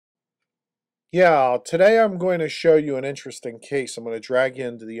Yeah, today I'm going to show you an interesting case. I'm going to drag you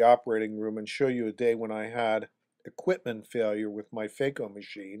into the operating room and show you a day when I had equipment failure with my phaco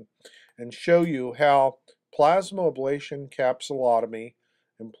machine and show you how plasma ablation capsulotomy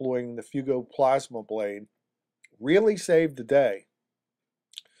employing the Fugo plasma blade really saved the day.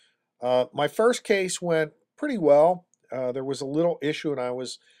 My first case went pretty well. There was a little issue, and I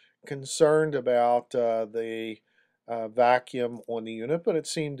was concerned about the vacuum on the unit, but it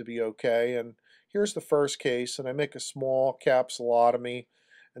seemed to be okay. And here's the first case, and I make a small capsulotomy,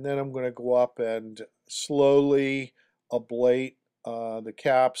 and then I'm going to go up and slowly ablate the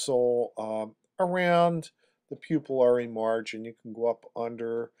capsule around the pupillary margin. You can go up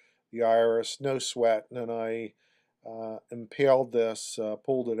under the iris, no sweat, and then I impaled this,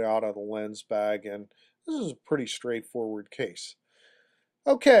 pulled it out of the lens bag, and this is a pretty straightforward case.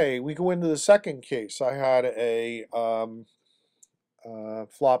 Okay, we go into the second case. I had a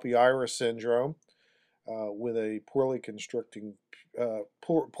floppy iris syndrome with a poorly constricting,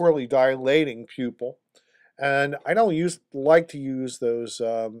 poorly dilating pupil. And I don't like to use those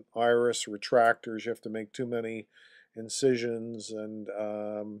iris retractors. You have to make too many incisions,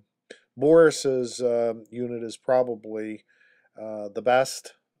 and Boris's unit is probably the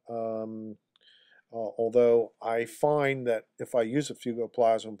best. Although I find that if I use a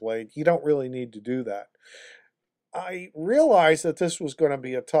fugoplasma blade, you don't really need to do that. I realized that this was going to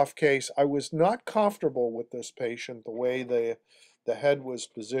be a tough case. I was not comfortable with this patient, the way the head was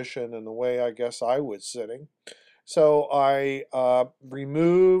positioned and the way I guess I was sitting. So I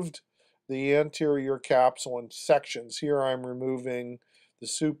removed the anterior capsule in sections. Here I'm removing the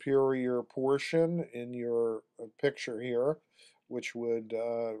superior portion in your picture here, which would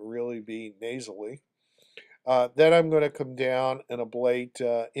really be nasally. Then I'm going to come down and ablate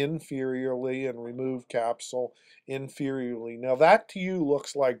inferiorly and remove capsule inferiorly. Now that to you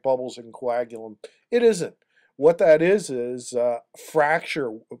looks like bubbles and coagulum. It isn't. What that is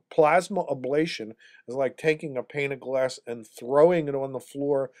fracture. Plasma ablation is like taking a pane of glass and throwing it on the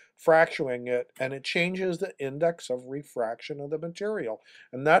floor, fracturing it, and it changes the index of refraction of the material.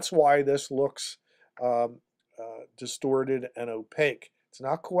 And that's why this looks distorted and opaque. It's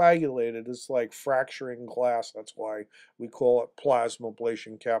not coagulated. It's like fracturing glass. That's why we call it plasma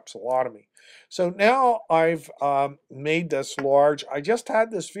ablation capsulotomy. So now I've made this large. I just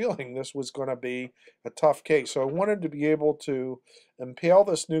had this feeling this was going to be a tough case. So I wanted to be able to impale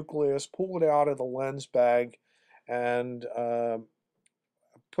this nucleus, pull it out of the lens bag, and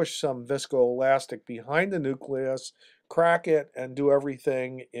push some viscoelastic behind the nucleus, crack it, and do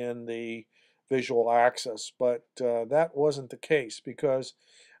everything in the visual axis. But that wasn't the case because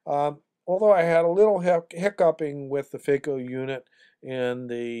although I had a little hiccuping with the phaco unit in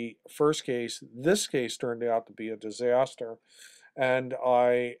the first case, this case turned out to be a disaster. And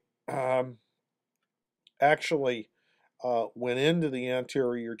I actually went into the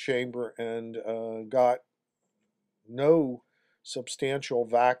anterior chamber and got no substantial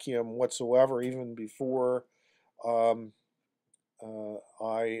vacuum whatsoever, even before I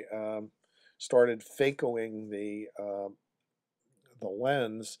started phacoing the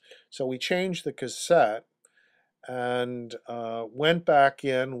lens. So we changed the cassette and went back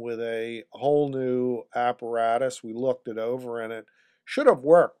in with a whole new apparatus. We looked it over and it should have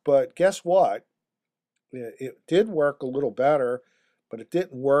worked, but guess what? It did work a little better, but it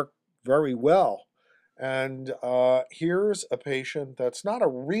didn't work very well. And here's a patient that's not a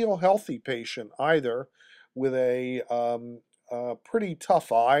real healthy patient either, with a pretty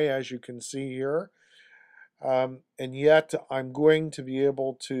tough eye, as you can see here. And yet I'm going to be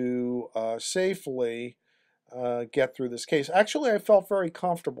able to safely get through this case. Actually, I felt very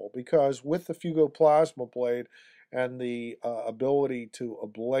comfortable because with the fugoplasma blade and the ability to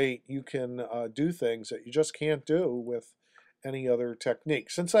ablate, you can do things that you just can't do with any other technique.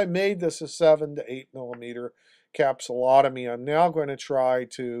 Since I made this a 7 to 8 millimeter capsulotomy, I'm now going to try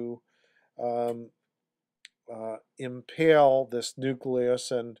to um, impale this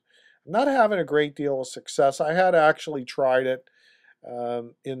nucleus, and I'm not having a great deal of success. I had actually tried it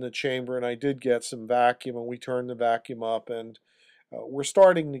in the chamber, and I did get some vacuum, and we turned the vacuum up, and we're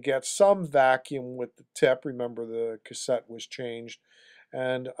starting to get some vacuum with the tip. Remember, the cassette was changed,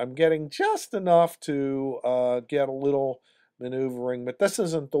 and I'm getting just enough to get a little maneuvering, but this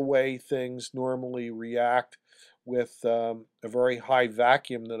isn't the way things normally react with a very high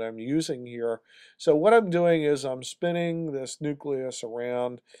vacuum that I'm using here. So what I'm doing is I'm spinning this nucleus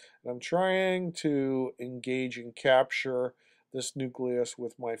around, and I'm trying to engage and capture this nucleus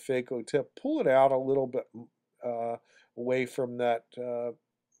with my phaco tip, pull it out a little bit uh, away from that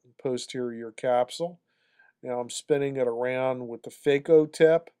posterior capsule. Now I'm spinning it around with the phaco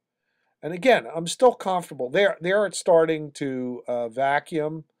tip, And again, I'm still comfortable. There it's starting to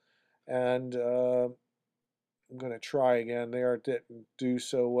vacuum, and I'm going to try again. There it didn't do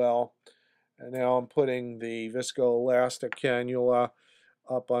so well. And now I'm putting the viscoelastic cannula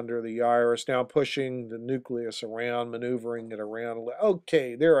up under the iris. Now pushing the nucleus around, maneuvering it around.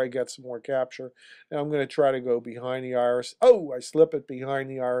 Okay, there I get some more capture. Now I'm going to try to go behind the iris. Oh, I slip it behind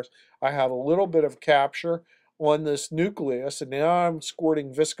the iris. I have a little bit of capture on this nucleus, and now I'm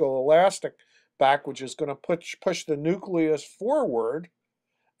squirting viscoelastic back, which is going to push the nucleus forward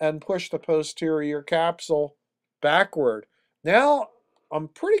and push the posterior capsule backward. Now I'm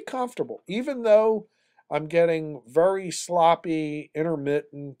pretty comfortable, even though I'm getting very sloppy,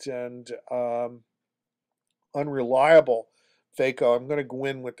 intermittent, and unreliable phaco. I'm going to go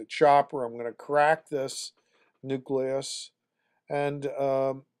in with the chopper. I'm going to crack this nucleus. And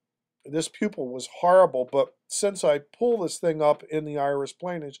this pupil was horrible, but since I pull this thing up in the iris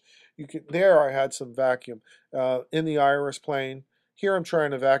plane, you can, there I had some vacuum in the iris plane. Here I'm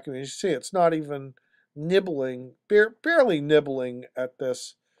trying to vacuum. You see, it's not even nibbling, barely nibbling at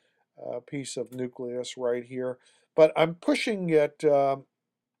this piece of nucleus right here. But I'm pushing it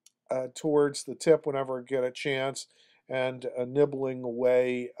towards the tip whenever I get a chance, and nibbling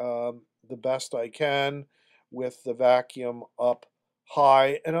away the best I can with the vacuum up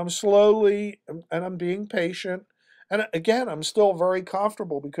high. And I'm slowly, and I'm being patient. And again, I'm still very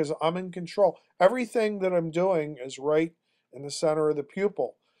comfortable because I'm in control. Everything that I'm doing is right in the center of the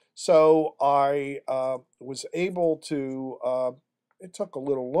pupil. So I was able to, it took a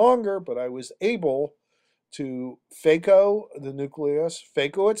little longer, but I was able to phaco the nucleus,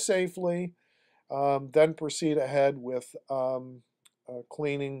 phaco it safely, then proceed ahead with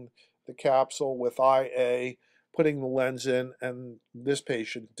cleaning the capsule with IA, putting the lens in, and this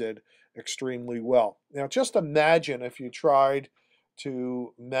patient did extremely well. Now, just imagine if you tried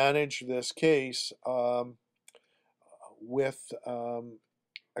to manage this case with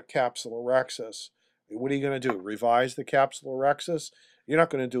a capsulorhexis. What are you going to do? Revise the capsulorhexis? You're not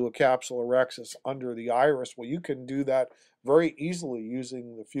going to do a capsulorhexis under the iris. Well, you can do that very easily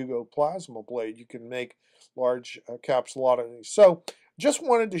using the fugoplasma blade. You can make large capsulotomies. So just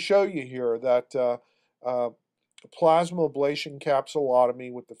wanted to show you here that plasma ablation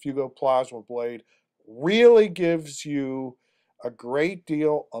capsulotomy with the fugoplasma blade really gives you a great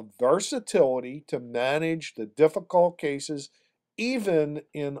deal of versatility to manage the difficult cases even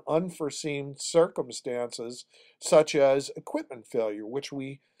in unforeseen circumstances such as equipment failure, which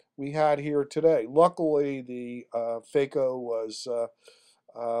we had here today. Luckily, the phaco was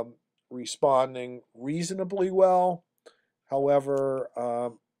responding reasonably well. However,